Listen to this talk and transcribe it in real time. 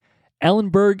Alan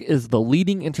Berg is the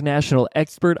leading international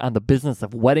expert on the business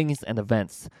of weddings and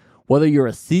events. Whether you're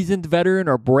a seasoned veteran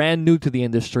or brand new to the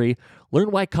industry,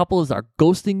 learn why couples are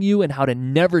ghosting you and how to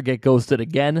never get ghosted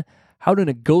again, how to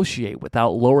negotiate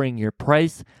without lowering your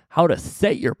price, how to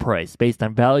set your price based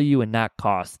on value and not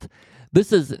cost.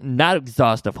 This is not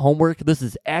exhaustive homework. This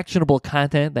is actionable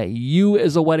content that you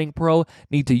as a wedding pro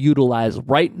need to utilize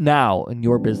right now in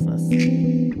your business.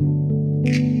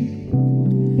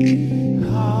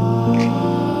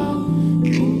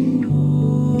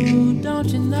 Don't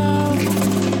you know?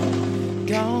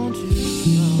 Don't you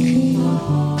know?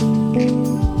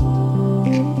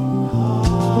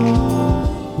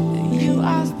 You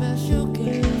are special,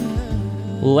 girl.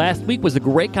 Last week was a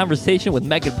great conversation with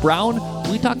Megan Brown.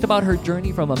 We talked about her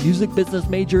journey from a music business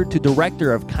major to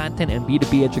director of content and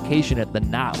B2B education at The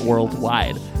Knot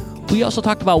Worldwide. We also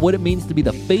talked about what it means to be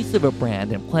the face of a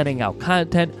brand and planning out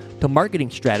content to marketing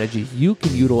strategies you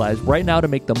can utilize right now to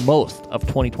make the most of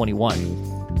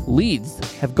 2021. Leads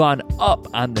have gone up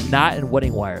on The Knot and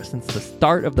Wedding Wire since the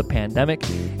start of the pandemic,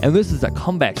 and this is a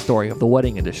comeback story of the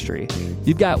wedding industry.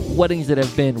 You've got weddings that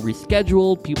have been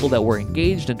rescheduled, people that were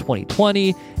engaged in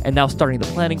 2020 and now starting the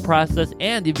planning process,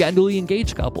 and you've got newly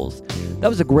engaged couples. That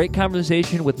was a great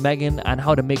conversation with Megan on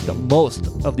how to make the most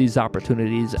of these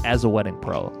opportunities as a wedding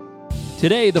pro.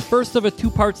 Today, the first of a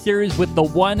two-part series with the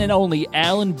one and only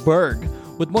Alan Berg.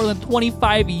 With more than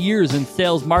 25 years in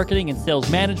sales marketing and sales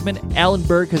management, Alan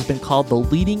Berg has been called the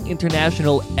leading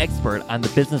international expert on the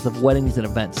business of weddings and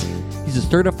events. He's a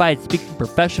certified speaking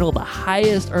professional, the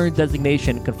highest earned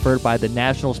designation conferred by the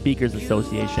National Speakers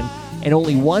Association, and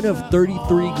only one of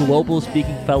 33 global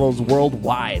speaking fellows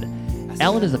worldwide.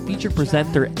 Alan is a featured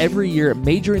presenter every year at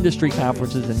major industry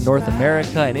conferences in North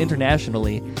America and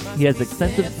internationally. He has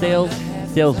extensive sales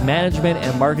management,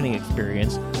 and marketing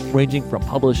experience, ranging from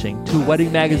publishing 2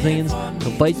 wedding magazines to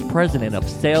vice president of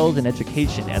sales and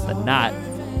education at The Knot,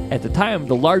 at the time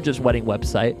the largest wedding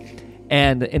website.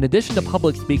 And in addition to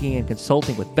public speaking and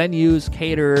consulting with venues,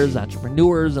 caterers,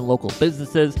 entrepreneurs, and local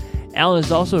businesses, Alan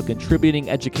is also a contributing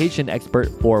education expert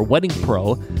for Wedding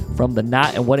Pro from The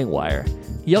Knot and Wedding Wire.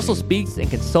 He also speaks and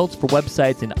consults for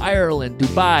websites in Ireland,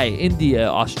 Dubai, India,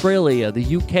 Australia,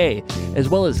 the UK, as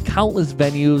well as countless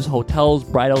venues, hotels,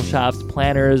 bridal shops,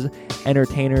 planners,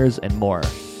 entertainers, and more.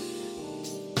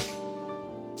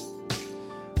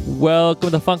 Welcome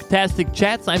to Funktastic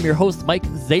Chats. I'm your host, Mike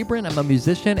Zabrin. I'm a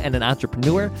musician and an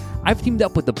entrepreneur. I've teamed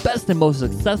up with the best and most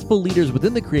successful leaders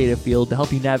within the creative field to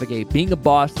help you navigate being a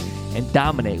boss and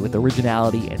dominate with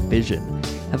originality and vision.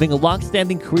 Having a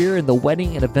long-standing career in the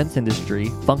wedding and events industry,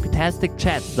 Funktastic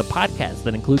Chats is a podcast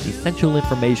that includes essential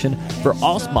information for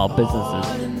all small businesses.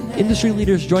 Industry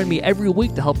leaders join me every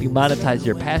week to help you monetize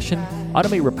your passion,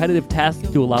 automate repetitive tasks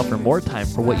to allow for more time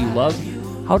for what you love,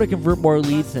 how to convert more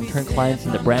leads and turn clients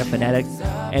into brand fanatics,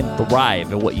 and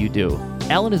thrive at what you do.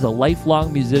 Alan is a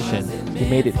lifelong musician who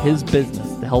made it his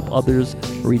business to help others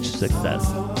reach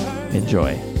success.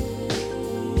 Enjoy.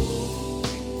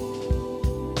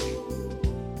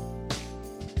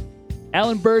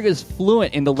 Alan Berg is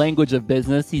fluent in the language of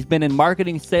business. He's been in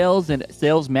marketing, sales, and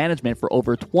sales management for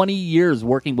over 20 years,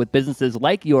 working with businesses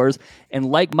like yours and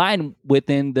like mine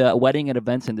within the wedding and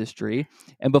events industry.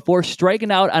 And before striking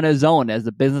out on his own as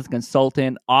a business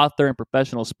consultant, author, and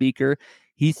professional speaker,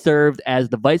 he served as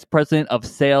the vice president of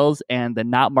sales and the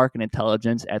Knot Market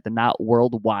Intelligence at The Knot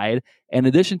Worldwide. In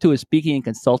addition to his speaking and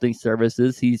consulting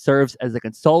services, he serves as a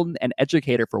consultant and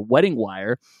educator for Wedding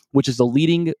Wire, which is a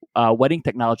leading wedding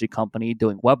technology company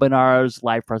doing webinars,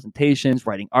 live presentations,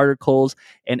 writing articles.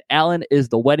 And Alan is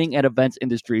the wedding and events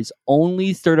industry's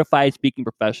only certified speaking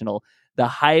professional, the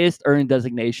highest earned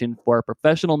designation for a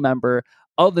professional member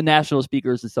of the National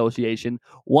Speakers Association,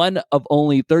 one of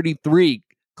only 33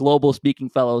 global speaking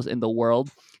fellows in the world.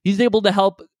 He's able to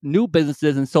help new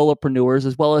businesses and solopreneurs,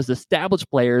 as well as established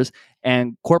players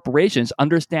and corporations,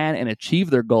 understand and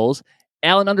achieve their goals.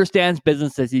 Alan understands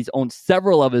businesses. He's owned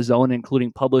several of his own,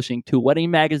 including publishing 2 wedding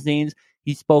magazines.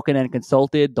 He's spoken and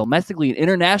consulted domestically and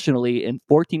internationally in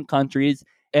 14 countries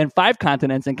and 5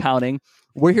 continents and counting.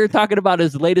 We're here talking about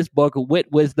his latest book,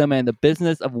 Wit, Wisdom, and the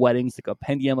Business of Weddings, a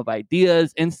compendium of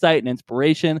ideas, insight, and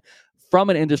inspiration from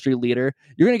an industry leader.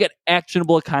 You're going to get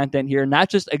actionable content here, not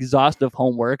just exhaustive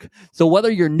homework. So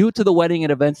whether you're new to the wedding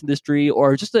and events industry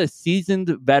or just a seasoned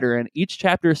veteran, each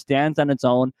chapter stands on its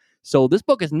own. So this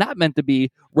book is not meant to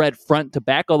be read front to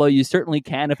back, although you certainly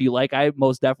can if you like. I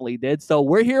most definitely did. So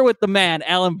we're here with the man,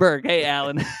 Alan Burke. Hey,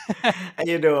 Alan. How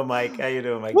you doing, Mike? How you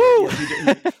doing, Mike? Woo!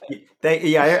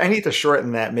 Yeah, I need to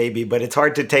shorten that maybe, but it's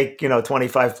hard to take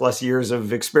 25 plus years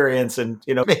of experience and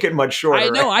make it much shorter. I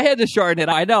know right? I had to shorten it.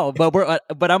 I know, but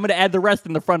I'm going to add the rest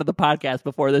in the front of the podcast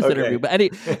before this interview. But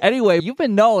anyway, you've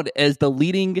been known as the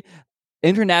leading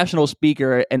international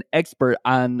speaker and expert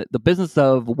on the business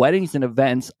of weddings and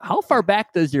events. How far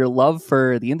back does your love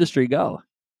for the industry go?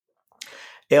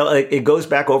 It goes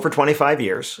back over 25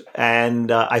 years,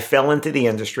 and I fell into the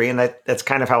industry, and that's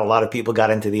kind of how a lot of people got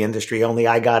into the industry, only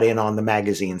I got in on the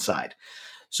magazine side.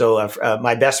 So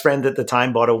my best friend at the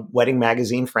time bought a wedding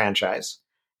magazine franchise,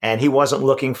 and he wasn't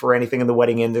looking for anything in the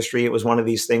wedding industry. It was one of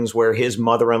these things where his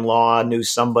mother-in-law knew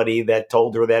somebody that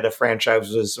told her that a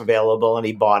franchise was available, and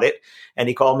he bought it. And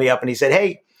he called me up and he said,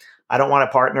 "Hey, I don't want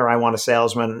a partner. I want a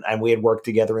salesman." And we had worked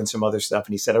together in some other stuff.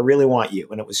 And he said, "I really want you."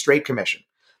 And it was straight commission.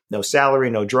 No salary,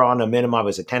 no draw, no minimum. I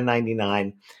was a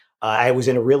 1099. I was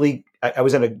in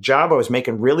a job. I was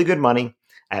making really good money.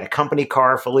 I had a company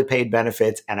car, fully paid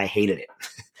benefits, and I hated it.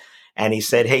 And he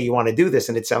said, "Hey, you want to do this?"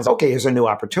 And it sounds, okay, here's a new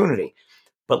opportunity.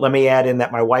 But let me add in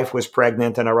that my wife was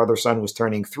pregnant and our other son was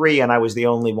turning 3, and I was the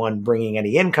only one bringing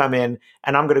any income in.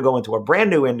 And I'm going to go into a brand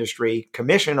new industry,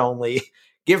 commission only,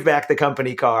 give back the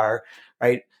company car,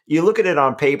 right? You look at it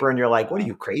on paper and you're like, what are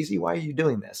you, crazy? Why are you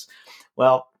doing this?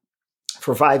 Well,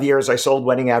 for 5 years, I sold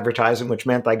wedding advertising, which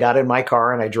meant I got in my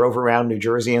car and I drove around New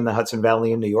Jersey and the Hudson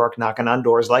Valley in New York, knocking on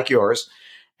doors like yours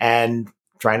and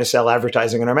trying to sell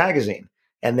advertising in our magazine.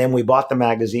 And then we bought the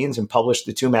magazines and published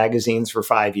the 2 magazines for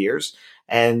 5 years.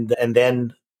 And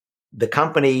then the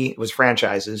company, it was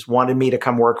franchises, wanted me to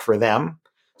come work for them.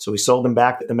 So we sold them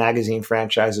back. The magazine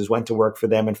franchises went to work for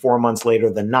them. And 4 months later,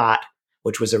 The Knot,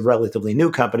 which was a relatively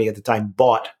new company at the time,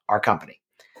 bought our company.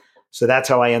 So that's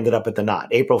how I ended up at The Knot.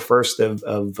 April 1st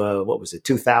of what was it,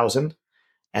 2000.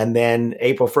 And then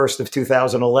April 1st of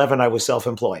 2011, I was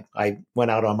self-employed. I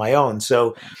went out on my own.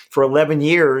 So for 11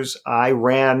 years, I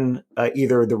ran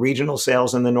either the regional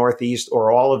sales in the Northeast or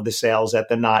all of the sales at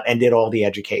The Knot and did all the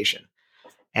education.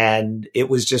 And it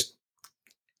was just,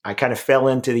 I kind of fell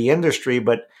into the industry,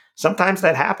 but sometimes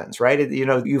that happens, right?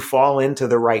 You fall into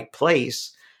the right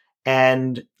place.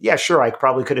 And yeah, sure, I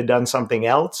probably could have done something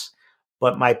else.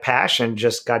 But my passion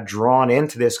just got drawn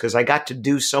into this because I got to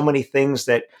do so many things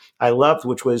that I loved,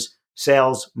 which was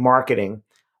sales, marketing.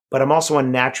 But I'm also a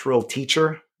natural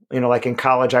teacher. Like in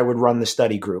college, I would run the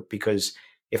study group because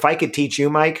if I could teach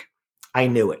you, Mike, I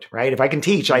knew it, right? If I can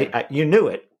teach, you knew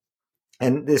it.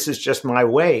 And this is just my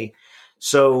way.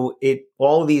 So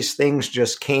all of these things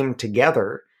just came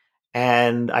together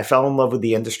and I fell in love with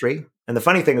the industry. And the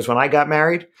funny thing is when I got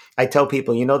married, I tell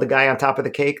people, the guy on top of the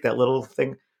cake, that little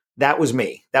thing, that was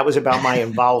me. That was about my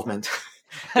involvement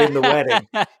in the wedding.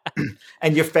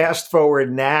 And you fast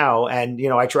forward now, and,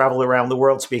 I travel around the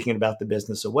world speaking about the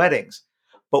business of weddings.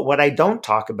 But what I don't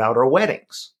talk about are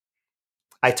weddings.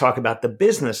 I talk about the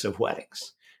business of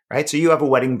weddings, right? So you have a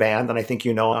wedding band, and I think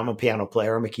I'm a piano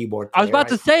player. I'm a keyboard player. I was about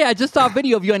to say, I just saw a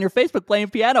video of you on your Facebook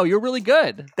playing piano. You're really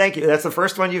good. Thank you. That's the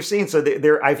first one you've seen. So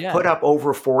I've put up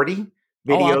over 40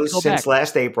 videos since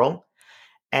last April.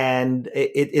 And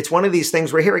it's one of these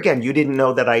things where here again, you didn't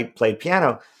know that I played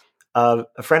piano. A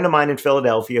friend of mine in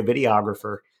Philadelphia, a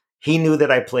videographer, he knew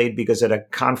that I played because at a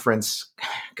conference,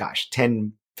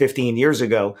 10, 15 years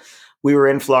ago, we were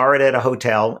in Florida at a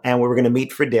hotel and we were going to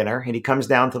meet for dinner. And he comes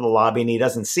down to the lobby and he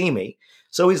doesn't see me.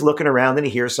 So he's looking around and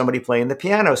he hears somebody playing the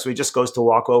piano. So he just goes to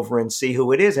walk over and see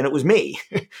who it is. And it was me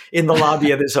in the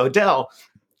lobby of this hotel.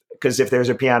 Because if there's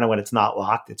a piano and it's not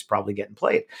locked, it's probably getting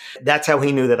played. That's how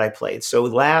he knew that I played. So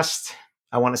last,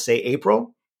 I want to say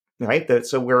April, right?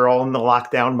 So we're all in the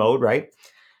lockdown mode, right?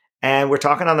 And we're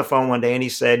talking on the phone one day and he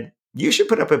said, "You should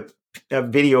put up a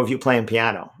video of you playing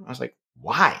piano." I was like,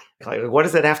 "Why? Like, what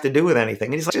does that have to do with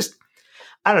anything?" And he's like,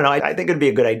 I don't know. I think it'd be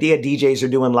a good idea. DJs are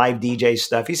doing live DJ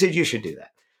stuff. He said, "You should do that."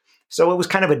 So it was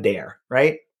kind of a dare,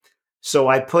 right? So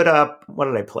I put up, what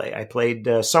did I play? I played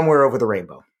Somewhere Over the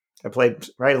Rainbow. I played,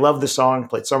 right? I love the song,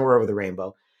 played Somewhere Over the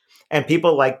Rainbow. And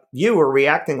people like you were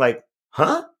reacting like,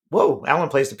 huh? Whoa, Alan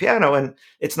plays the piano and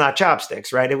it's not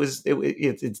chopsticks, right?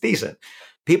 It's decent.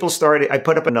 I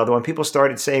put up another one. People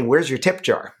started saying, "Where's your tip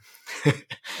jar?"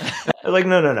 I'm like,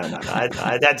 no.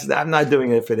 I'm not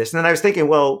doing it for this. And then I was thinking,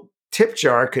 well, tip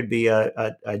jar could be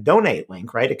a donate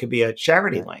link, right? It could be a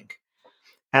charity link.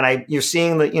 And you're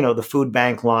seeing the food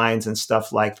bank lines and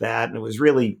stuff like that. And it was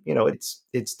really,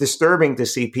 it's disturbing to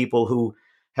see people who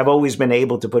have always been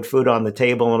able to put food on the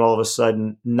table and all of a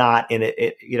sudden not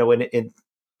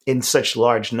in such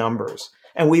large numbers.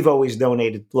 And we've always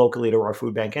donated locally to our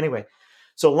food bank anyway.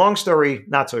 So long story,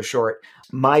 not so short,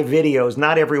 my videos,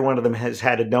 not every one of them has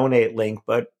had a donate link,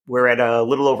 but we're at a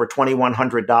little over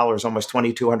 $2,100, almost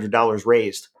 $2,200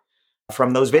 raised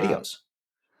from those videos.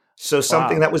 So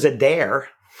something that was a dare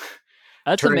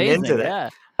That's turned amazing. into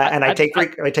that. Yeah. And I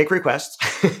take requests.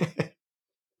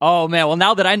 Oh man, well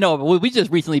now that I know, we just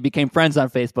recently became friends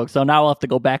on Facebook, so now I'll have to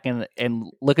go back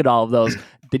and look at all of those.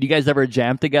 Did you guys ever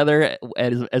jam together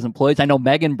as employees? I know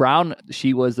Megan Brown,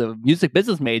 she was a music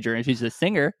business major and she's a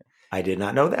singer. I did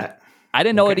not know that. I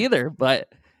didn't know it either,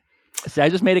 but see, I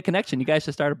just made a connection. You guys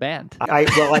should start a band.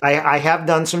 I have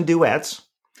done some duets.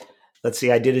 Let's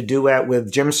see, I did a duet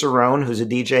with Jim Cerrone, who's a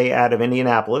DJ out of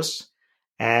Indianapolis.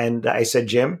 And I said,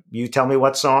 Jim, you tell me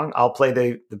what song. I'll play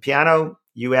the piano.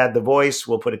 You add the voice.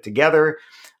 We'll put it together.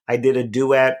 I did a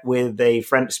duet with a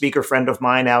speaker friend of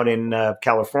mine out in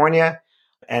California.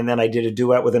 And then I did a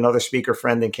duet with another speaker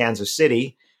friend in Kansas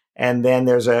City. And then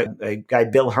there's a guy,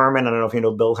 Bill Herman. I don't know if you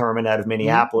know Bill Herman out of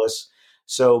Minneapolis. Mm-hmm.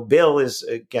 So Bill is,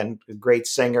 again, a great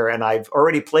singer. And I've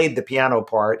already played the piano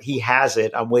part. He has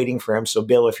it. I'm waiting for him. So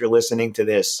Bill, if you're listening to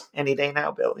this any day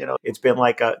now, Bill, it's been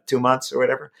like 2 months or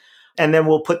whatever. And then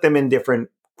we'll put them in different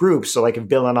groups. So like if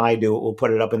Bill and I do it, we'll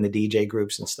put it up in the DJ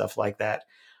groups and stuff like that.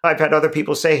 I've had other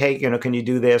people say, hey, can you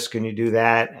do this? Can you do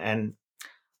that? And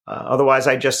otherwise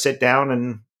I just sit down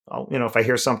and I'll, if I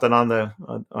hear something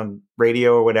on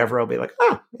radio or whatever, I'll be like,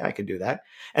 oh, yeah, I could do that.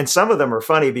 And some of them are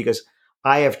funny because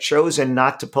I have chosen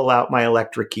not to pull out my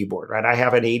electric keyboard, right? I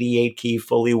have an 88 key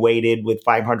fully weighted with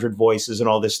 500 voices and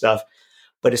all this stuff.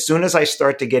 But as soon as I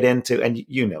start to get into, and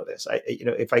you know this,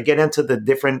 if I get into the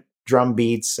different drum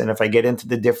beats and if I get into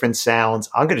the different sounds,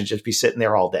 I'm going to just be sitting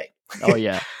there all day. Oh,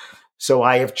 yeah. So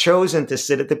I have chosen to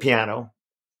sit at the piano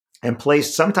and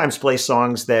sometimes play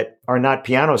songs that are not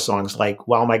piano songs, like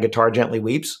While My Guitar Gently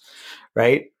Weeps,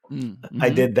 right? Mm-hmm. I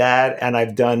did that. And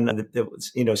I've done,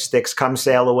 Styx, Come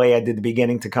Sail Away. I did the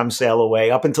beginning to Come Sail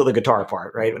Away up until the guitar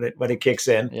part, right? When it kicks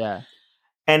in. Yeah.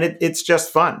 And it's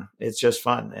just fun. It's just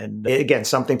fun. And again,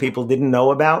 something people didn't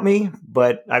know about me,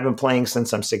 but I've been playing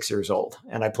since I'm 6 years old.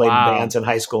 And I played in bands in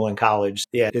high school and college.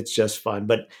 Yeah, it's just fun.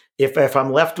 But if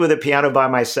I'm left with a piano by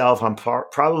myself, I'm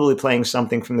probably playing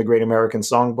something from the Great American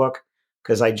Songbook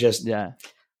because I just,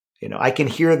 I can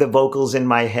hear the vocals in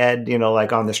my head,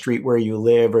 like On the Street Where You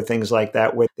Live or things like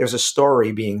that, where there's a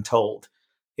story being told.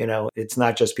 It's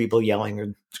not just people yelling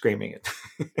or screaming it.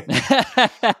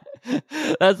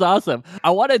 That's awesome.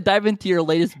 I want to dive into your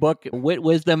latest book, Wit,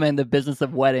 Wisdom, and the Business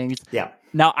of Weddings. Yeah.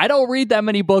 Now, I don't read that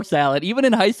many books, Alan. Even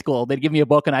in high school, they'd give me a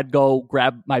book and I'd go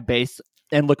grab my bass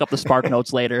and look up the Spark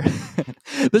Notes later.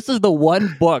 This is the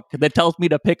one book that tells me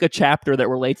to pick a chapter that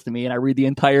relates to me, and I read the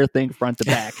entire thing front to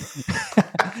back.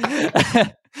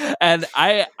 And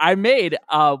I made,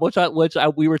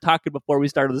 we were talking before we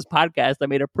started this podcast, I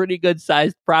made a pretty good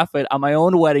sized profit on my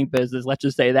own wedding business. Let's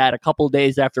just say that a couple of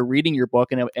days after reading your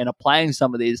book and applying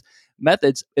some of these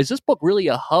methods. Is this book really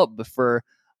a hub for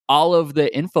all of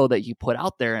the info that you put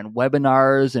out there and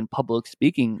webinars and public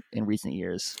speaking in recent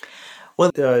years?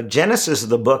 Well, the genesis of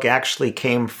the book actually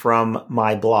came from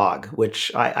my blog,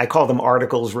 which I call them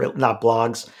articles, not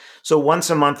blogs. So once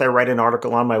a month, I write an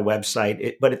article on my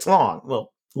website, but it's long.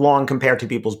 Well, long compared to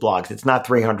people's blogs. It's not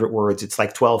 300 words. It's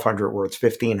like 1,200 words,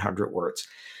 1,500 words.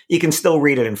 You can still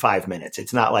read it in 5 minutes.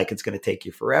 It's not like it's going to take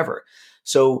you forever.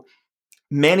 So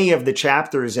many of the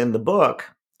chapters in the book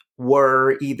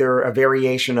were either a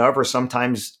variation of or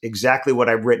sometimes exactly what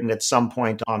I've written at some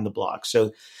point on the blog.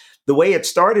 So the way it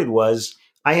started was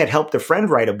I had helped a friend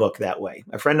write a book that way.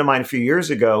 A friend of mine a few years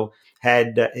ago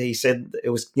he said it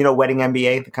was, Wedding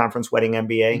MBA, the conference Wedding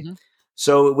MBA. Mm-hmm.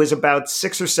 So it was about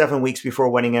 6 or 7 weeks before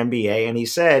Wedding MBA. And he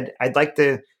said, I'd like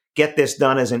to get this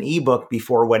done as an ebook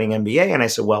before Wedding MBA. And I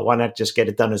said, well, why not just get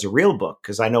it done as a real book?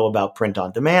 Because I know about print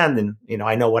on demand and,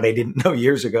 I know what I didn't know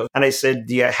years ago. And I said,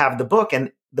 do you have the book?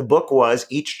 And the book was,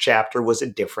 each chapter was a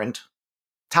different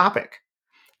topic.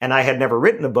 And I had never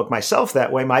written a book myself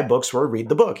that way. My books were read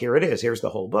the book. Here it is. Here's the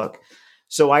whole book.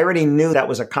 So I already knew that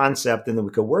was a concept and that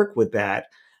we could work with that.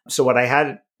 So what I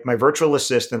had, my virtual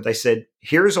assistant, I said,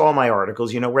 here's all my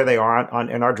articles, where they are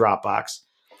in our Dropbox.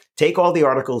 Take all the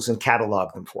articles and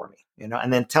catalog them for me,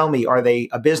 and then tell me, are they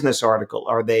a business article?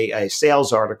 Are they a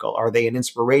sales article? Are they an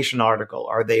inspiration article?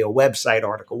 Are they a website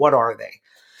article? What are they?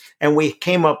 And we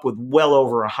came up with well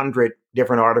over 100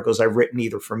 different articles I've written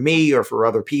either for me or for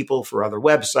other people, for other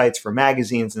websites, for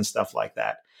magazines and stuff like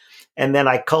that. And then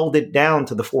I culled it down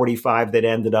to the 45 that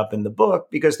ended up in the book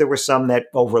because there were some that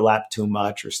overlapped too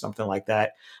much or something like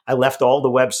that. I left all the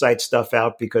website stuff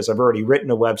out because I've already written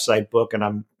a website book and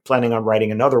I'm planning on writing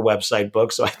another website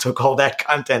book. So I took all that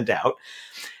content out.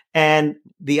 And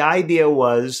the idea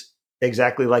was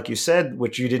exactly like you said,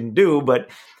 which you didn't do, but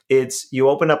it's you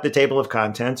open up the table of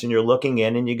contents and you're looking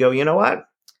in and you go, you know what?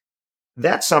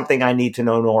 That's something I need to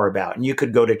know more about. And you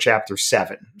could go to chapter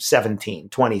 7, 17,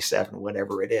 27,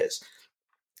 whatever it is.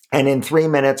 And in 3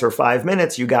 minutes or 5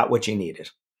 minutes, you got what you needed.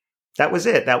 That was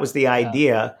it. That was the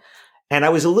idea. And I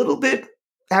was a little bit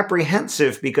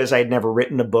apprehensive because I had never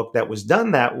written a book that was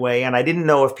done that way. And I didn't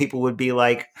know if people would be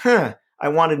like, I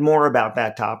wanted more about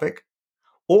that topic.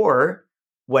 Or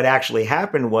what actually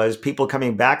happened was people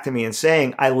coming back to me and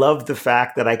saying, I love the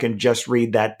fact that I can just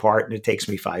read that part and it takes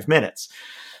me 5 minutes.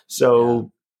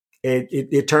 So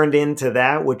it turned into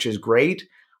that, which is great.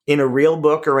 In a real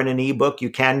book or in an ebook, you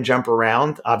can jump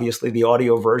around. Obviously, the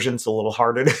audio version's a little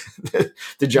harder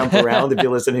to jump around if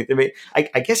you're listening to me. I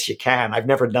guess you can. I've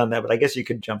never done that, but I guess you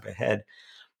could jump ahead.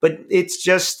 But it's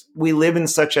just, we live in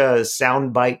such a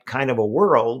soundbite kind of a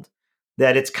world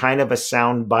that it's kind of a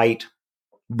soundbite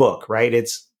book, right?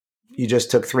 You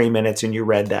just took 3 minutes and you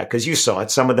read that because you saw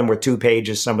it. Some of them were 2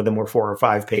 pages, some of them were 4 or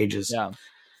 5 pages,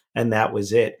 and that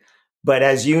was it. But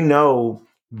as you know,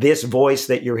 this voice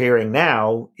that you're hearing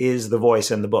now is the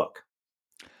voice in the book.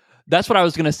 That's what I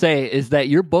was going to say, is that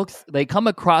your books, they come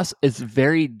across as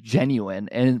very genuine.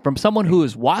 And from someone who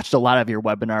has watched a lot of your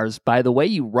webinars, by the way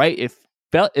you write, it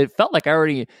felt like I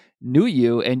already knew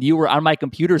you and you were on my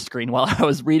computer screen while I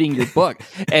was reading your book.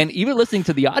 And even listening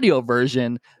to the audio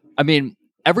version, I mean,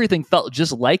 everything felt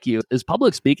just like you. Is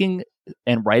public speaking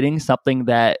and writing something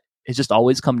that has just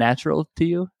always come natural to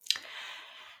you?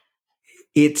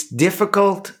 It's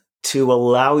difficult to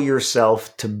allow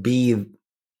yourself to be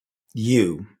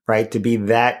you, right? To be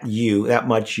that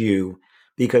much you,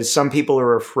 because some people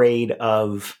are afraid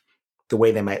of the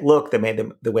way they might look, the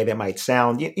way they might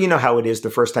sound. You know how it is the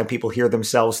first time people hear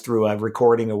themselves through a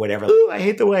recording or whatever. Ooh, I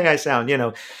hate the way I sound,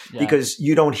 because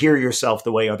you don't hear yourself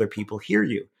the way other people hear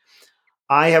you.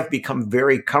 I have become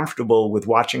very comfortable with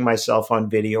watching myself on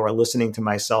video or listening to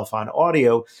myself on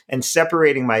audio and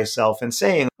separating myself and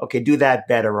saying, okay, do that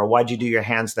better. Or why'd you do your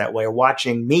hands that way? Or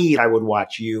watching me, I would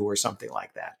watch you, or something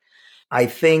like that. I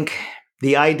think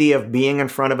the idea of being in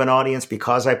front of an audience,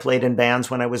 because I played in bands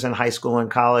when I was in high school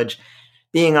and college,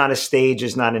 being on a stage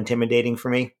is not intimidating for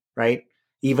me, right?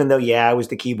 Even though, I was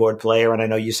the keyboard player, and I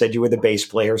know you said you were the bass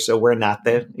player, so we're not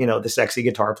the sexy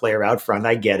guitar player out front.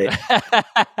 I get it.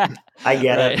 I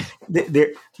get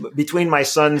it. Between my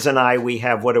sons and I, we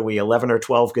have, 11 or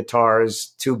 12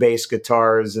 guitars, 2 bass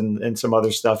guitars, and some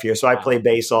other stuff here. So I play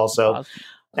bass also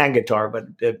and guitar, but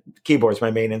keyboard's my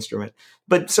main instrument.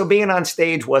 But so being on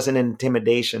stage was an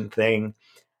intimidation thing.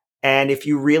 And if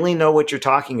you really know what you're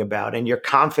talking about and you're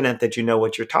confident that you know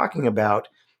what you're talking about,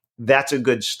 that's a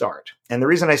good start. And the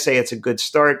reason I say it's a good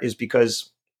start is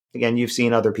because, again, you've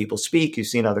seen other people speak, you've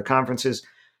seen other conferences.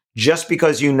 Just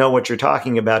because you know what you're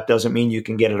talking about doesn't mean you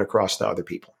can get it across to other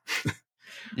people.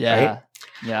 Yeah. Right?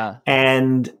 Yeah.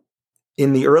 And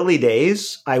in the early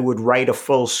days, I would write a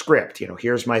full script.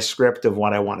 Here's my script of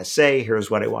what I want to say.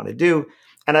 Here's what I want to do.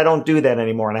 And I don't do that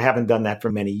anymore. And I haven't done that for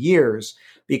many years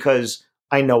because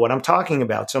I know what I'm talking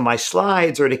about. So my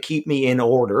slides are to keep me in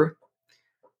order.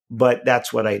 But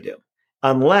that's what I do,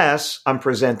 unless I'm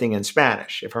presenting in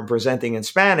Spanish. If I'm presenting in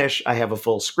Spanish, I have a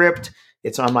full script.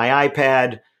 It's on my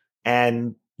iPad,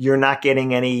 and you're not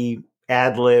getting any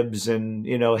ad libs. And,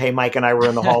 hey, Mike and I were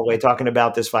in the hallway talking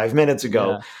about this 5 minutes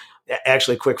ago. Yeah.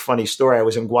 Actually, quick funny story. I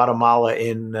was in Guatemala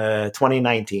in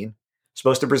 2019,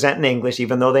 supposed to present in English,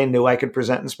 even though they knew I could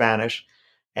present in Spanish.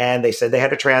 And they said they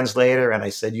had a translator. And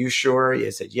I said, you sure?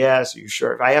 He said, yes. Are you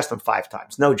sure? I asked them 5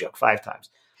 times. No joke, 5 times.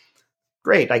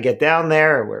 Great. I get down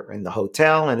there. We're in the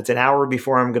hotel, and it's an hour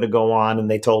before I'm going to go on. And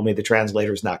they told me the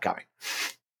translator's not coming.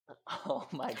 Oh,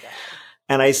 my God.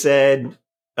 And I said,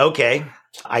 okay.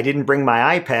 I didn't bring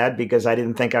my iPad because I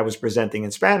didn't think I was presenting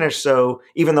in Spanish. So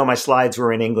even though my slides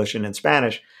were in English and in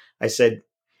Spanish, I said,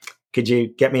 could you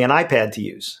get me an iPad to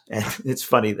use? And it's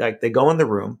funny. Like, they go in the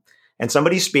room and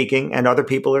somebody's speaking and other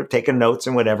people are taking notes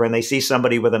and whatever. And they see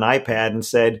somebody with an iPad and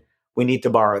said, we need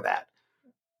to borrow that.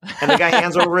 And the guy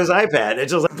hands over his iPad.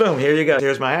 It's just like, boom, here you go.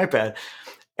 Here's my iPad.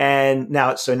 And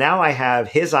now I have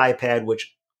his iPad,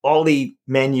 which all the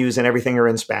menus and everything are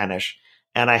in Spanish.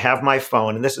 And I have my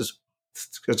phone. And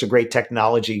it's a great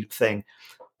technology thing.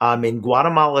 I'm in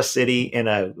Guatemala City in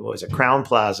Crown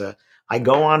Plaza. I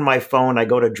go on my phone, I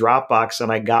go to Dropbox,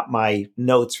 and I got my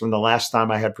notes from the last time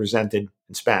I had presented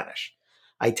in Spanish.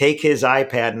 I take his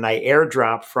iPad and I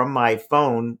airdrop from my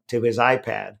phone to his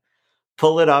iPad.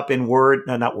 Pull it up in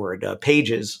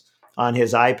Pages on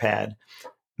his iPad,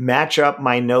 match up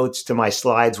my notes to my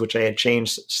slides, which I had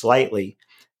changed slightly.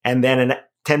 And then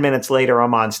 10 minutes later,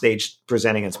 I'm on stage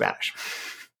presenting in Spanish.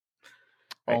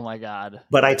 Oh my God.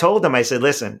 But I told them, I said,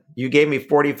 listen, you gave me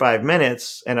 45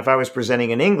 minutes. And if I was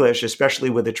presenting in English, especially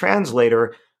with a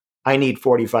translator, I need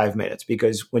 45 minutes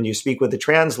because when you speak with a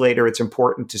translator, it's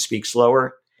important to speak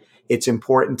slower. It's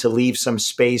important to leave some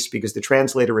space because the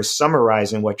translator is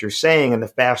summarizing what you're saying. And the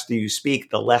faster you speak,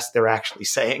 the less they're actually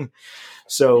saying.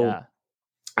 So Yeah.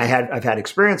 I've had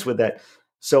experience with that.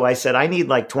 So I said, I need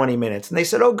like 20 minutes. And they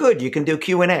said, oh, good. You can do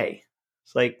Q&A.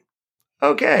 It's like,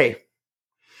 okay.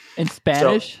 In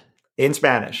Spanish? So, in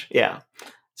Spanish, yeah.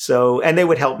 So, and they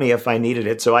would help me if I needed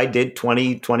it. So I did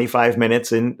 20, 25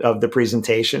 minutes of the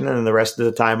presentation, and the rest of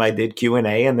the time I did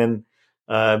Q&A. And then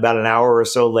about an hour or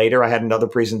so later, I had another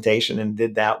presentation and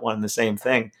did that one, the same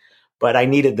thing. But I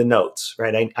needed the notes,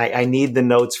 right? I need the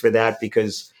notes for that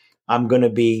because I'm going to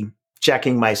be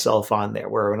checking myself on there,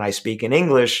 where when I speak in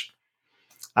English,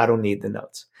 I don't need the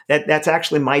notes. That's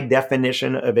actually my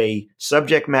definition of a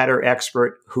subject matter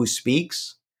expert who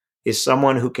speaks is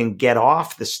someone who can get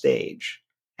off the stage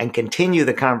and continue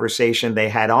the conversation they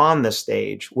had on the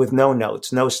stage with no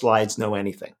notes, no slides, no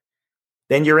anything.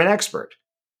 Then you're an expert,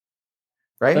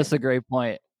 right? That's a great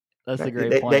point. That's a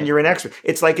great point. Then you're an expert.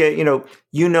 It's like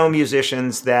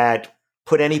musicians that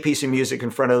put any piece of music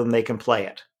in front of them, they can play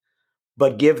it,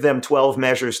 but give them 12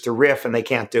 measures to riff and they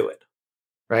can't do it,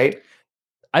 right?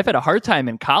 I've had a hard time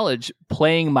in college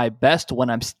playing my best when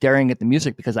I'm staring at the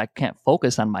music because I can't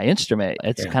focus on my instrument.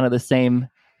 It's kind of the same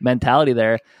mentality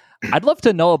there. I'd love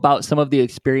to know about some of the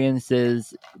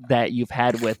experiences that you've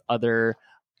had with other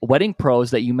wedding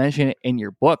pros that you mentioned in your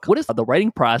book. What is the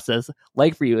writing process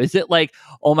like for you? Is it like,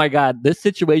 oh my God, this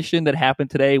situation that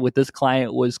happened today with this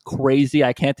client was crazy.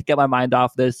 I can't get my mind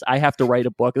off this. I have to write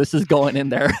a book. This is going in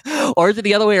there. Or is it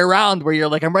the other way around where you're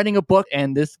like, I'm writing a book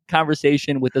and this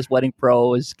conversation with this wedding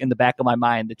pro is in the back of my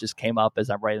mind that just came up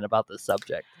as I'm writing about this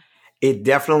subject? It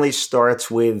definitely starts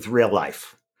with real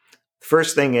life.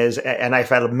 First thing is, and I've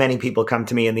had many people come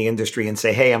to me in the industry and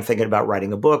say, hey, I'm thinking about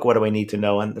writing a book. What do I need to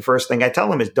know? And the first thing I tell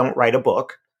them is don't write a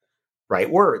book,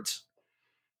 write words.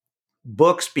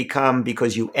 Books become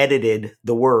because you edited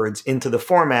the words into the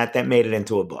format that made it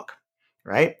into a book,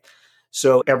 right?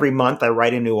 So every month I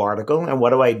write a new article. And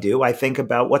what do? I think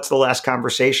about what's the last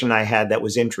conversation I had that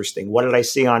was interesting? What did I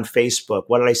see on Facebook?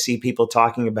 What did I see people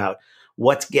talking about?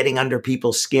 What's getting under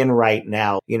people's skin right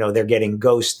now? They're getting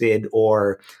ghosted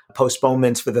or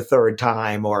postponements for the third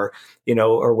time or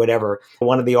whatever.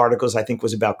 One of the articles I think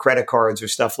was about credit cards or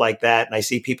stuff like that. And I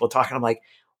see people talking. I'm like,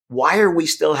 why are we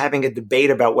still having a debate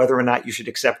about whether or not you should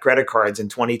accept credit cards in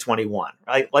 2021?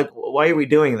 Right? Like, why are we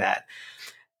doing that?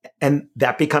 And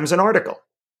that becomes an article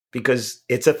because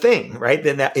it's a thing, right?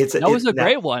 Then that was a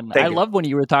great one. I love when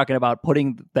you were talking about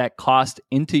putting that cost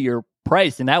into your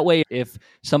price. And that way, if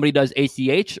somebody does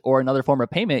ACH or another form of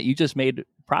payment, you just made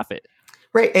profit.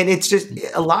 Right. And it's just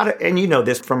a lot of, and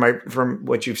this from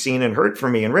what you've seen and heard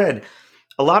from me and read,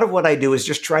 a lot of what I do is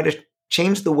just try to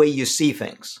change the way you see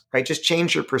things, right? Just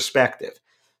change your perspective.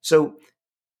 So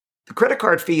the credit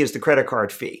card fee is the credit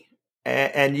card fee.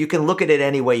 And you can look at it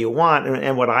any way you want.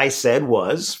 And what I said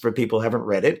was, for people who haven't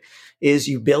read it, is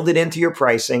you build it into your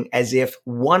pricing as if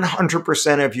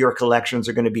 100% of your collections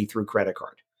are going to be through credit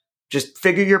card. Just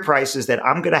figure your prices that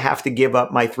I'm going to have to give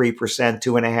up my 3%,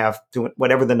 2.5%, to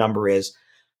whatever the number is,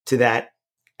 to that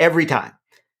every time.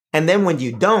 And then when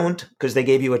you don't, because they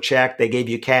gave you a check, they gave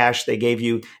you cash, they gave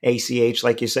you ACH,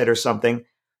 like you said, or something,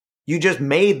 you just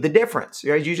made the difference.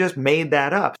 Right? You just made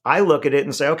that up. I look at it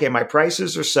and say, okay, my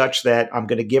prices are such that I'm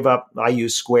going to give up. I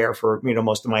use Square for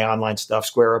most of my online stuff,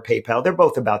 Square or PayPal. They're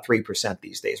both about 3%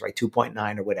 these days, right?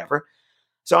 2.9 or whatever.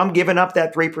 So I'm giving up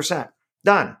that 3%.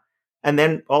 Done. And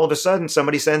then all of a sudden,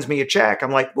 somebody sends me a check.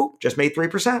 I'm like, whoop, just made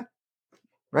 3%,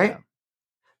 right? Yeah.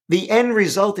 The end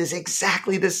result is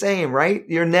exactly the same, right?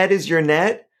 Your net is your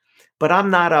net, but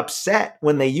I'm not upset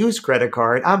when they use credit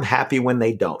card. I'm happy when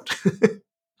they don't.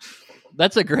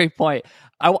 That's a great point.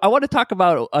 I want to talk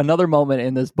about another moment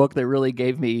in this book that really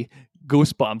gave me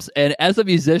goosebumps. And as a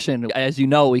musician, as you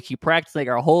know, we keep practicing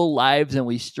our whole lives and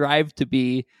we strive to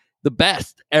be the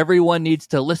best. Everyone needs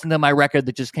to listen to my record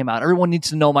that just came out. Everyone needs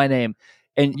to know my name.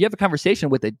 And you have a conversation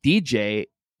with a DJ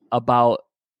about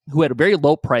who had very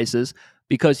low prices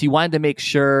because he wanted to make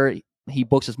sure he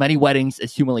books as many weddings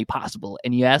as humanly possible.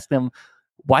 And you asked him,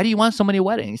 why do you want so many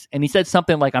weddings? And he said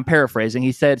something like, I'm paraphrasing,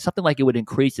 he said something like it would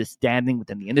increase his standing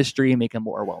within the industry and make him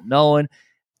more well-known.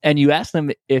 And you asked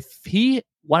him if he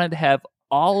wanted to have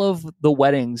all of the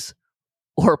weddings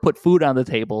or put food on the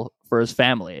table for his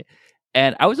family.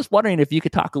 And I was just wondering if you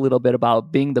could talk a little bit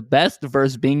about being the best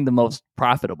versus being the most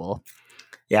profitable.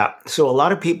 Yeah. So a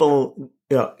lot of people,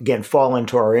 again, fall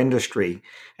into our industry,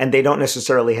 and they don't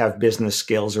necessarily have business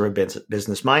skills or a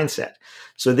business mindset.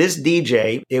 So this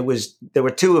DJ, there were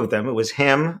two of them. It was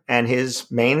him and his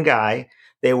main guy.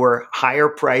 They were higher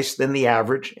priced than the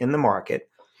average in the market.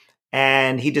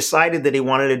 And he decided that he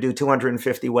wanted to do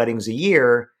 250 weddings a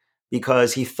year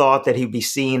because he thought that he'd be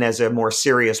seen as a more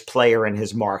serious player in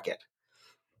his market.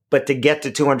 But to get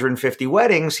to 250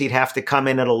 weddings, he'd have to come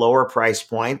in at a lower price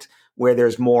point where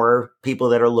there's more people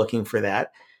that are looking for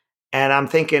that. And I'm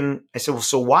thinking, I said, well,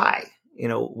 so why?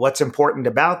 What's important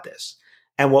about this?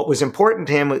 And what was important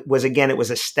to him was, again, it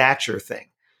was a stature thing.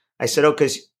 I said,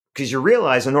 because you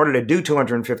realize in order to do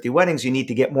 250 weddings, you need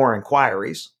to get more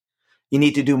inquiries. You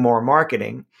need to do more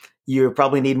marketing. You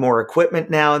probably need more equipment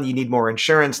now. You need more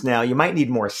insurance now. You might need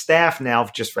more staff now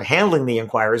just for handling the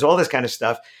inquiries, all this kind of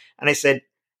stuff. And I said,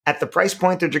 at the price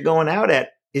point that you're going out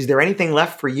at, is there anything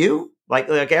left for you? Like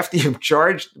after you've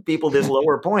charged people this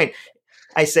lower point,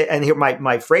 I said, and here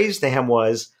my phrase to him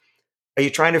was, are you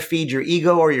trying to feed your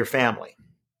ego or your family?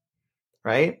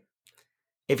 Right?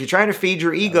 If you're trying to feed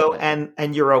your ego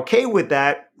and you're okay with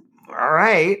that, all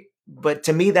right. But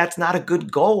to me, that's not a good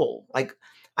goal. Like,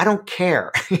 I don't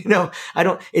care.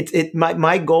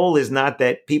 My goal is not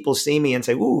that people see me and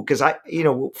say, ooh, because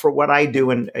for what I do,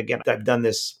 and again, I've done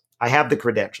this, I have the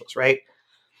credentials, right?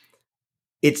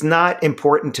 It's not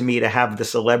important to me to have the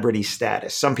celebrity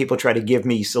status. Some people try to give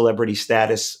me celebrity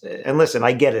status. And listen,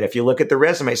 I get it. If you look at the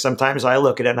resume, sometimes I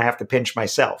look at it and I have to pinch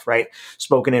myself, right?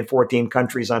 Spoken in 14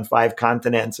 countries on 5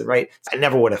 continents, right? I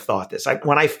never would have thought this.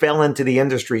 When I fell into the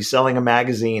industry selling a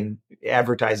magazine,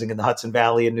 advertising in the Hudson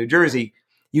Valley in New Jersey,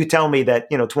 you tell me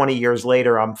that, 20 years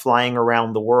later, I'm flying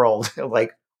around the world.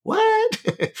 Like, what?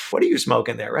 What are you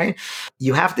smoking there, right?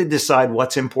 You have to decide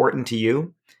what's important to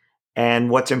you. And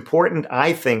what's important,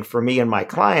 I think, for me and my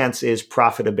clients is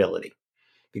profitability,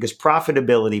 because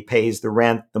profitability pays the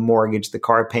rent, the mortgage, the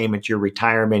car payment, your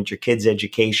retirement, your kids'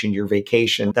 education, your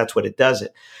vacation. That's what it does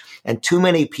it. And too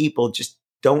many people just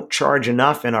don't charge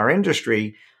enough in our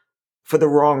industry for the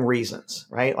wrong reasons,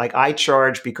 right? Like, I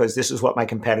charge because this is what my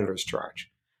competitors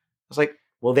charge. I was like,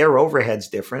 well, their overhead's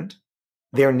different.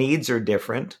 Their needs are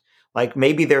different. Like,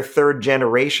 maybe they're third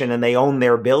generation and they own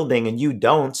their building and you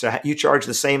don't. So you charge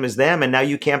the same as them and now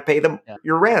you can't pay them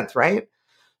your rent, right?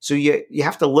 So you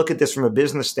have to look at this from a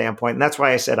business standpoint. And that's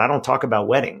why I said, I don't talk about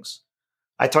weddings.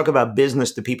 I talk about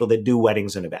business to people that do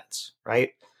weddings and events,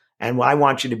 right? And I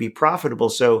want you to be profitable.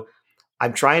 So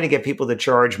I'm trying to get people to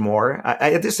charge more. I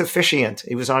had this officiant.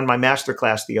 He was on my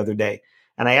masterclass the other day.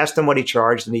 And I asked him what he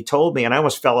charged. And he told me, and I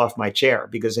almost fell off my chair,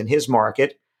 because in his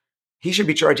market, he should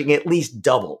be charging at least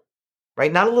double.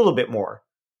 Right? Not a little bit more,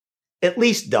 at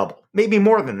least double, maybe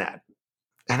more than that.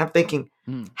 And I'm thinking,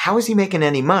 how is he making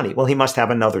any money? Well, he must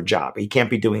have another job. He can't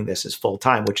be doing this as full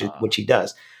time, which he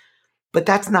does. But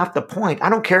that's not the point. I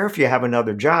don't care if you have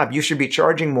another job. You should be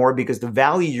charging more because the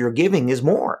value you're giving is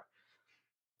more.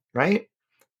 Right?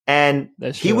 And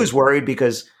he was worried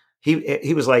because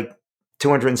he was like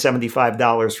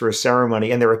 $275 for a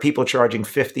ceremony, and there were people charging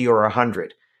 $50 or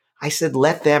 $100. I said,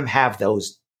 let them have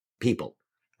those people,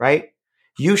 right?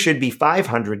 You should be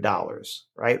 $500,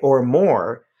 right? Or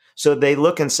more. So they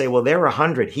look and say, well, they're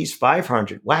 $100. He's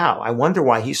 $500. Wow. I wonder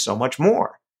why he's so much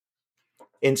more.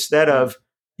 Instead of,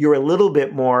 you're a little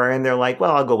bit more, and they're like,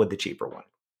 well, I'll go with the cheaper one.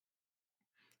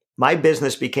 My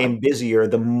business became busier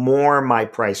the more my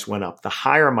price went up, the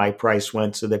higher my price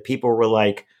went, so that people were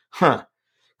like, huh.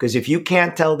 Because if you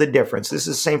can't tell the difference, this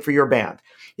is the same for your band.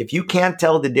 If you can't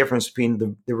tell the difference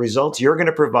between the results you're going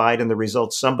to provide and the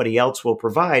results somebody else will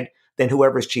provide, then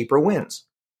whoever's cheaper wins.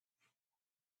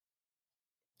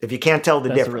 If you can't tell the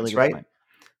difference, really right?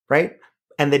 Right?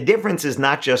 And the difference is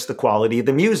not just the quality of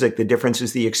the music. The difference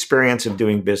is the experience of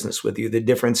doing business with you. The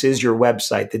difference is your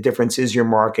website. The difference is your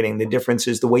marketing. The difference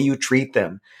is the way you treat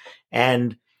them.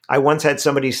 And I once had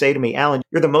somebody say to me, Alan,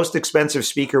 you're the most expensive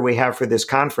speaker we have for this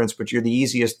conference, but you're the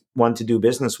easiest one to do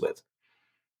business with.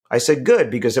 I said,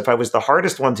 good, because if I was the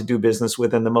hardest one to do business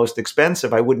with and the most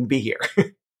expensive, I wouldn't be here.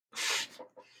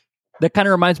 That kind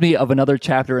of reminds me of another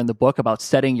chapter in the book about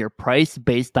setting your price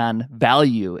based on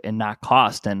value and not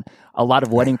cost. And a lot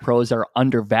of wedding pros are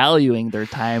undervaluing their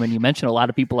time. And you mentioned a lot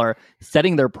of people are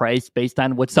setting their price based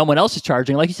on what someone else is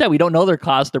charging. Like you said, we don't know their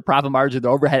cost, their profit margin,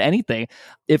 their overhead, anything.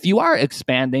 If you are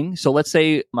expanding, so let's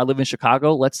say I live in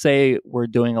Chicago, let's say we're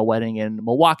doing a wedding in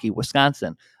Milwaukee,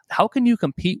 Wisconsin. How can you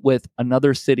compete with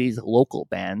another city's local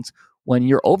bands when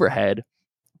your overhead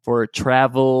for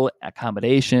travel,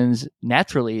 accommodations,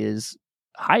 naturally is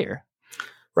higher?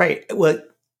 Right. Well,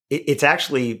 it's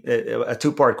actually a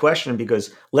two-part question,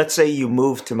 because let's say you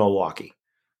move to Milwaukee,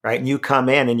 right? And you come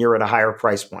in and you're at a higher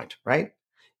price point, right?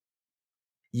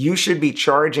 you should be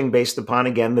charging based upon,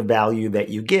 again, the value that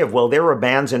you give. Well, there are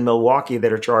bands in Milwaukee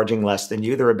that are charging less than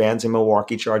you. There are bands in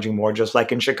Milwaukee charging more, just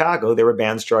like in Chicago. There are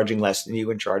bands charging less than you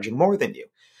and charging more than you.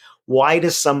 Why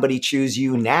does somebody choose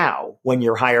you now when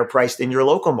you're higher priced in your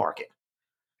local market,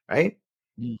 right?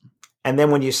 Mm. And then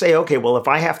when you say, okay, well, if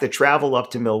I have to travel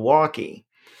up to Milwaukee,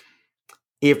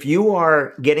 if you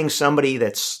are getting somebody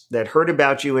that heard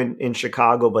about you in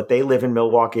Chicago, but they live in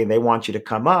Milwaukee and they want you to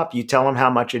come up, you tell them how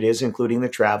much it is, including the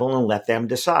travel, and let them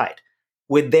decide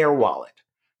with their wallet,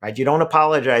 right? You don't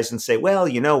apologize and say, well,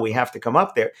 we have to come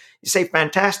up there. You say,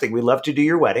 fantastic, we'd love to do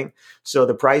your wedding. So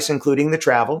the price, including the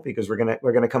travel, because we're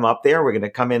gonna come up there, we're gonna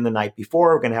come in the night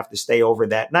before, we're gonna have to stay over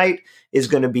that night, is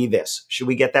gonna be this. Should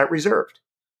we get that reserved?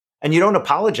 And you don't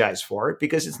apologize for it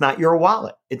because it's not your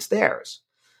wallet, it's theirs.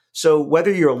 So whether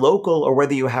you're local or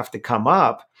whether you have to come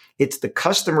up, it's the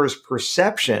customer's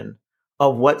perception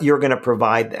of what you're going to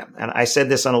provide them. And I said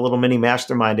this on a little mini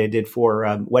mastermind I did for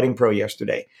Wedding Pro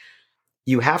yesterday.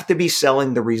 You have to be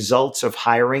selling the results of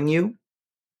hiring you,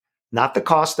 not the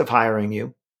cost of hiring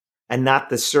you, and not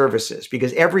the services.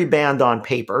 Because every band on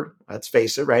paper, let's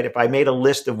face it, right? If I made a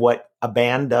list of what a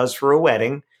band does for a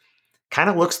wedding, kind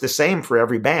of looks the same for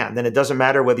every band. And it doesn't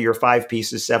matter whether you're 5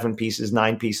 pieces, 7 pieces,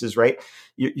 9 pieces, right?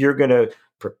 You're going to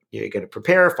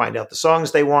prepare, find out the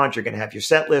songs they want. You're going to have your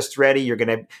set lists ready. You're going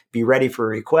to be ready for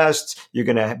requests. You're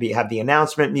going to have the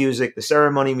announcement music, the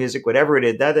ceremony music, whatever it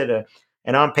is.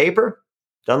 And on paper,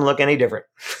 doesn't look any different.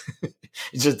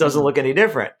 It just doesn't look any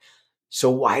different.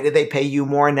 So why do they pay you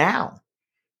more now?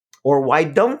 Or why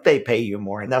don't they pay you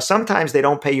more? Now, sometimes they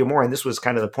don't pay you more. And this was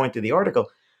kind of the point of the article.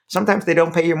 Sometimes they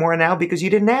don't pay you more now because you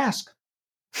didn't ask.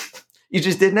 You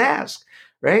just didn't ask,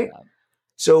 right? Yeah.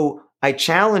 So I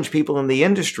challenge people in the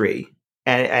industry,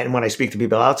 and when I speak to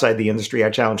people outside the industry, I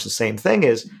challenge the same thing,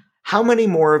 is how many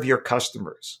more of your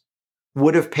customers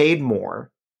would have paid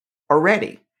more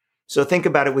already? So think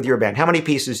about it with your band. How many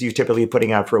pieces are you typically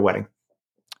putting out for a wedding?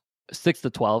 6 to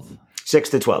 12. 6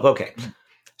 to 12, okay.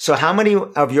 So how many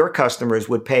of your customers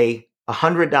would pay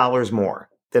 $100 more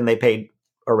than they paid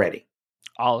already?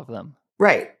 All of them.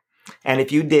 Right. And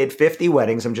if you did 50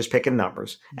 weddings, I'm just picking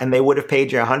numbers, and they would have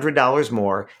paid you $100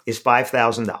 more, is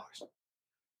 $5,000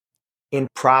 in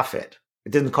profit.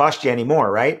 It didn't cost you any more,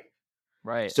 right?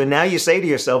 Right. So now you say to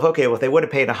yourself, okay, well, if they would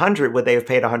have paid 100, would they have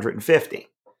paid 150?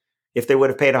 If they would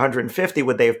have paid 150,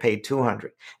 would they have paid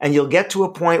 200? And you'll get to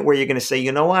a point where you're going to say,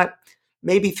 you know what?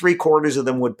 Maybe 3/4 of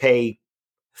them would pay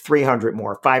 300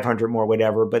 more, 500 more,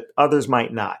 whatever, but others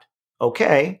might not.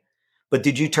 Okay. But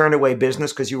did you turn away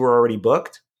business because you were already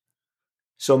booked?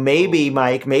 So maybe,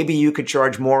 Mike, maybe you could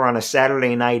charge more on a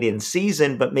Saturday night in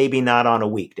season, but maybe not on a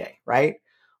weekday, right?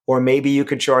 Or maybe you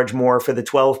could charge more for the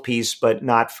 12-piece, but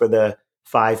not for the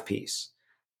 5-piece.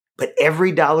 But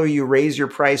every dollar you raise your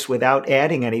price without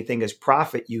adding anything is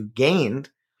profit you gained.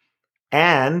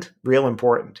 And, real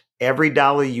important, every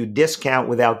dollar you discount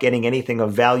without getting anything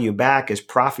of value back is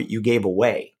profit you gave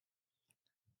away.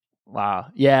 Wow.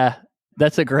 Yeah.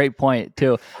 That's a great point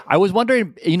too. I was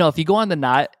wondering, if you go on the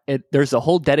Knot, there's a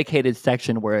whole dedicated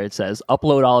section where it says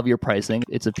upload all of your pricing.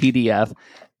 It's a PDF.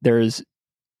 There's,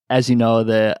 as you know,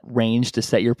 the range to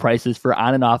set your prices for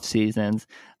on and off seasons.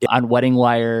 On Wedding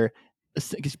Wire,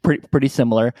 it's pretty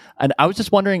similar. And I was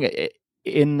just wondering,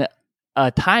 in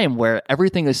a time where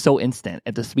everything is so instant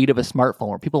at the speed of a smartphone,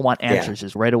 where people want answers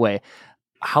just right away,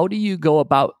 how do you go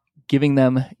about giving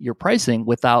them your pricing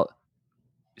without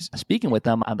speaking with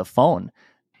them on the phone?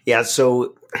 Yeah,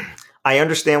 so I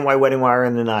understand why Wedding Wire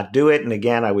and the Knot do it. And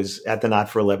again, I was at the Knot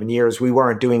for 11 years. We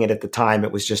weren't doing it at the time.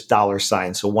 It was just dollar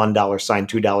signs. So $1 sign,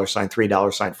 $2 sign,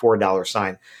 $3 sign, $4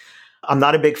 sign. I'm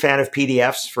not a big fan of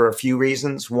PDFs for a few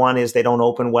reasons. One is they don't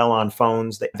open well on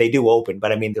phones. They do open,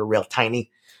 but I mean, they're real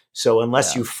tiny. So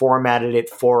unless you formatted it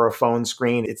for a phone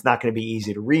screen, it's not going to be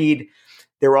easy to read.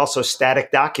 They're also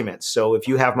static documents. So if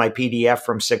you have my PDF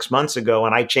from 6 months ago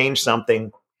and I change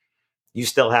something, you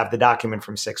still have the document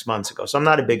from 6 months ago. So I'm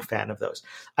not a big fan of those.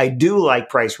 I do like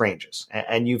price ranges.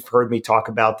 And you've heard me talk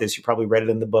about this. You probably read it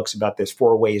in the books about this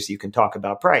 4 ways you can talk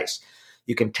about price.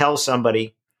 You can tell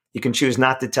somebody, you can choose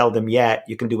not to tell them yet.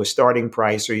 You can do a starting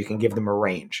price, or you can give them a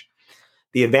range.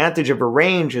 The advantage of a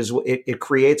range is it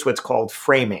creates what's called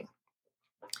framing.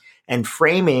 And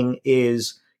framing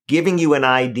is giving you an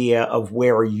idea of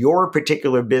where your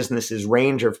particular business's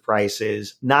range of price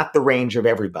is, not the range of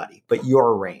everybody, but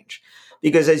your range.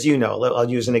 Because as you know, I'll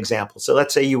use an example. So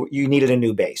let's say you needed a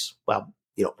new bass. Well,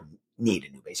 you don't need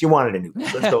a new bass. You wanted a new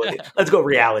bass. Let's go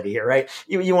reality here, right?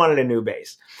 You wanted a new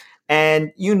bass.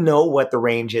 And you know what the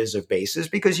range is of basses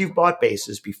because you've bought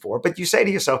basses before. But you say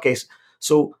to yourself, okay,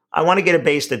 So I want to get a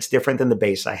bass that's different than the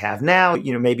bass I have now.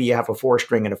 Maybe you have a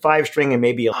 4-string and a 5-string, and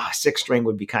maybe a 6-string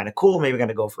would be kind of cool. Maybe we're going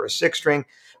to go for a 6-string.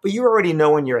 But you already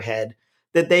know in your head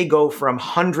that they go from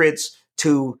hundreds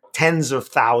to tens of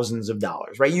thousands of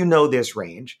dollars, right? You know this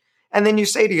range. And then you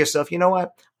say to yourself, you know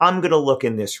what? I'm going to look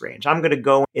in this range. I'm going to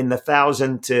go in the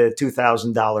 $1,000 to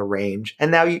 $2,000 range.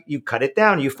 And now you cut it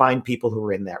down. You find people who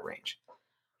are in that range.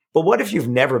 But what if you've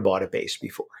never bought a bass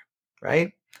before,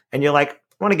 right? And you're like,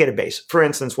 I want to get a bass. For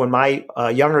instance, when my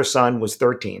younger son was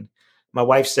 13, my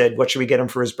wife said, what should we get him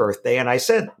for his birthday? And I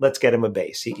said, let's get him a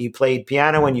bass. He played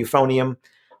piano and euphonium.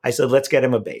 I said, let's get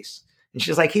him a bass. And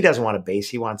she's like, he doesn't want a bass.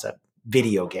 He wants a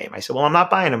video game. I said, well, I'm not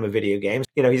buying him a video game.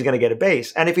 He's going to get a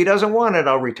bass. And if he doesn't want it,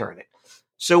 I'll return it.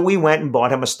 So we went and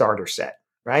bought him a starter set,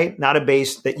 right? Not a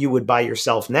bass that you would buy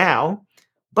yourself now,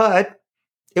 but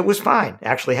it was fine.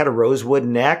 Actually had a rosewood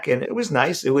neck and it was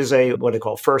nice. It was what they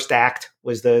call First Act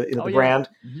was the brand.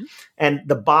 Mm-hmm. And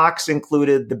the box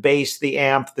included the bass, the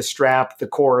amp, the strap, the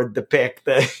cord, the pick,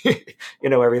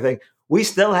 everything. We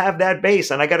still have that bass.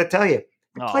 And I got to tell you,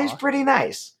 it plays pretty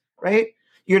nice, right?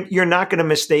 You're not going to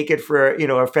mistake it for,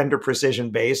 a Fender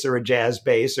Precision bass or a jazz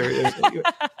bass,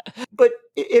 but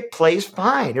it plays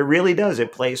fine. It really does.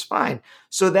 It plays fine.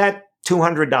 So that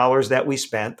 $200 that we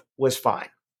spent was fine.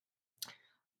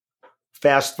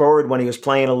 Fast forward when he was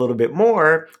playing a little bit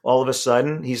more, all of a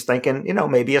sudden he's thinking,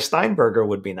 maybe a Steinberger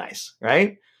would be nice,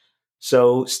 right?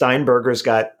 So Steinberger's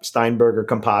got Steinberger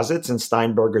Composites and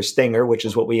Steinberger Stinger, which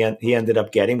is what he ended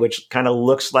up getting, which kind of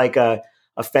looks like a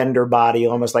Fender body,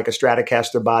 almost like a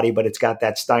Stratocaster body, but it's got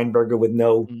that Steinberger with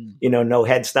no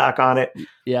headstock on it.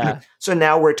 Yeah. So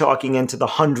now we're talking into the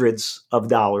hundreds of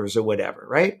dollars or whatever,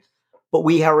 right? But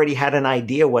we already had an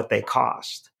idea what they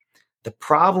cost. The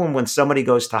problem when somebody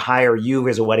goes to hire you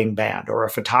as a wedding band or a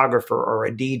photographer or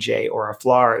a DJ or a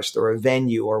florist or a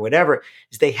venue or whatever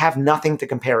is they have nothing to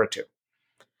compare it to.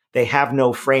 They have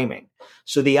no framing.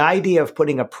 So the idea of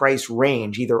putting a price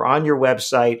range either on your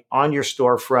website, on your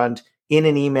storefront, in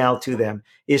an email to them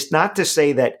is not to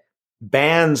say that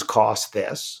bands cost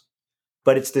this,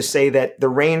 but it's to say that the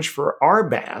range for our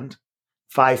band,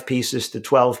 5 pieces to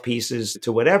 12 pieces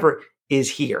to whatever,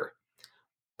 is here.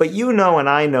 But and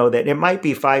I know that it might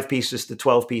be 5 pieces to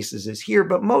 12 pieces is here,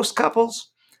 but most couples,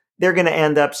 they're going to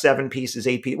end up 7 pieces,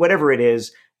 8 pieces, whatever it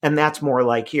is, and that's more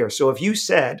like here. So if you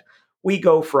said we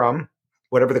go from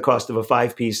whatever the cost of a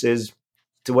 5 piece is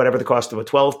to whatever the cost of a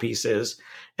 12 piece is,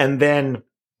 and then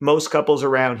most couples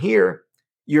around here,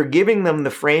 you're giving them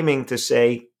the framing to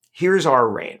say, here's our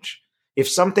range. If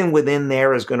something within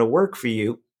there is going to work for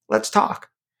you, let's talk.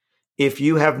 If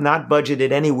you have not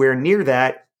budgeted anywhere near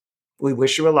that, we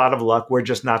wish you a lot of luck. We're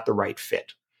just not the right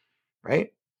fit,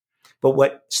 right? But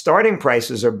what starting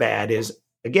prices are bad is,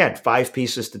 again, 5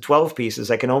 pieces to 12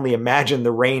 pieces. I can only imagine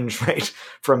the range right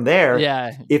from there.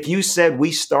 Yeah. If you said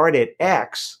we start at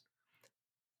X,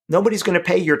 nobody's going to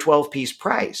pay your 12-piece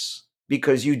price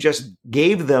because you just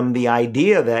gave them the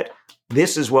idea that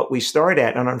this is what we start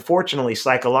at. And unfortunately,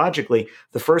 psychologically,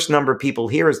 the first number people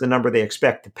hear is the number they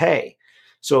expect to pay.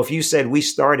 So if you said we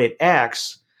start at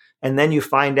X, and then you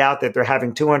find out that they're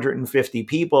having 250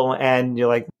 people and you're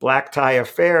like, black tie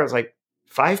affair, it's like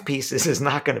 5 pieces is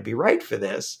not going to be right for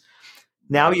this.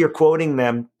 Now you're quoting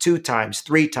them 2 times,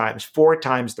 3 times, 4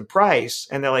 times the price.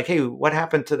 And they're like, hey, what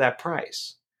happened to that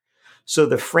price? So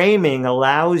the framing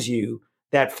allows you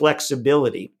that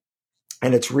flexibility.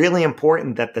 And it's really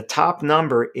important that the top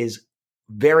number is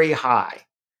very high,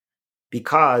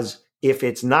 because if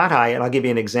it's not high, and I'll give you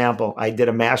an example. I did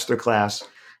a masterclass,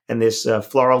 and this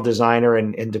floral designer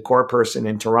and decor person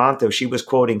in Toronto, she was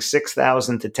quoting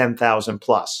 6,000 to 10,000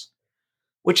 plus,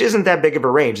 which isn't that big of a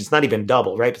range. It's not even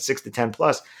double, right? But 6 to 10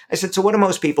 plus. I said, so what do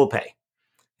most people pay?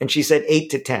 And she said 8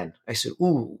 to 10. I said,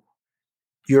 ooh,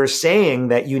 you're saying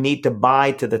that you need to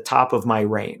buy to the top of my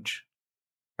range,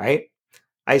 right?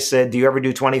 I said, do you ever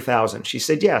do 20,000? She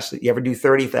said, yes. You ever do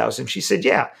 30,000? She said,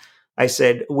 yeah. I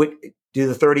said, do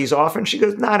the 30s often? She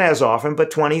goes, not as often,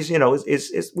 but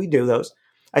 20s, we do those.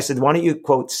 I said, why don't you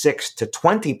quote 6 to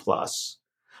 20 plus?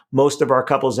 Most of our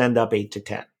couples end up 8 to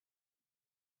 10.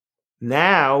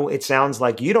 Now it sounds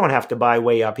like you don't have to buy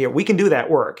way up here. We can do that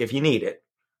work if you need it,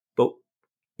 but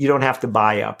you don't have to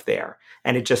buy up there.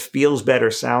 And it just feels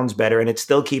better, sounds better, and it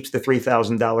still keeps the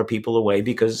 $3,000 people away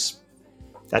because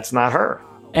that's not her.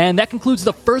 And that concludes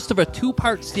the first of a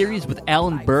 2-part series with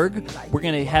Alan Berg. We're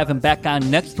going to have him back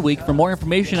on next week. For more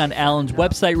information on Alan's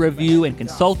website review and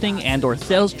consulting and or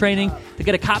sales training, to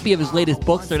get a copy of his latest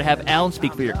books or to have Alan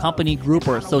speak for your company, group,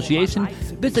 or association,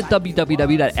 visit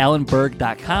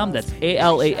www.alanberg.com. That's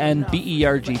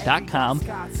ALANBERG.com.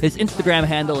 His Instagram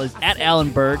handle is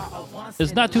 @AlanBerg.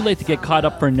 It's not too late to get caught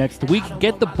up for next week.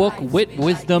 Get the book Wit,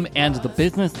 Wisdom, and the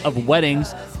Business of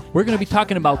Weddings. We're going to be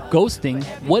talking about ghosting.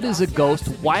 What is a ghost?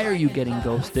 Why are you getting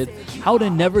ghosted? How to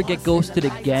never get ghosted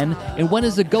again? And when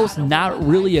is a ghost not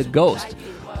really a ghost?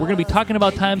 We're going to be talking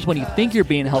about times when you think you're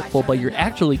being helpful, but you're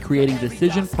actually creating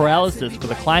decision paralysis for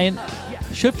the client.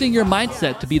 Shifting your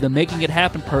mindset to be the making it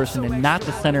happen person and not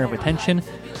the center of attention.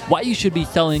 Why you should be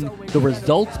selling the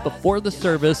results before the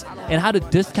service, and how to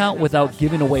discount without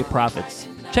giving away profits.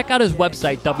 Check out his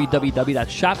website,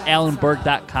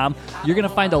 www.shopalanberg.com. You're going to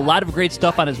find a lot of great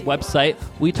stuff on his website.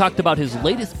 We talked about his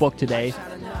latest book today,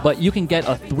 but you can get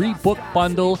a 3-book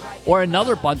bundle or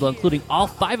another bundle, including all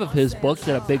 5 of his books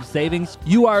at a big savings.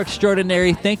 You are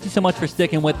extraordinary. Thank you so much for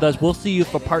sticking with us. We'll see you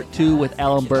for part 2 with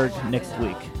Alan Berg next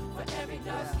week.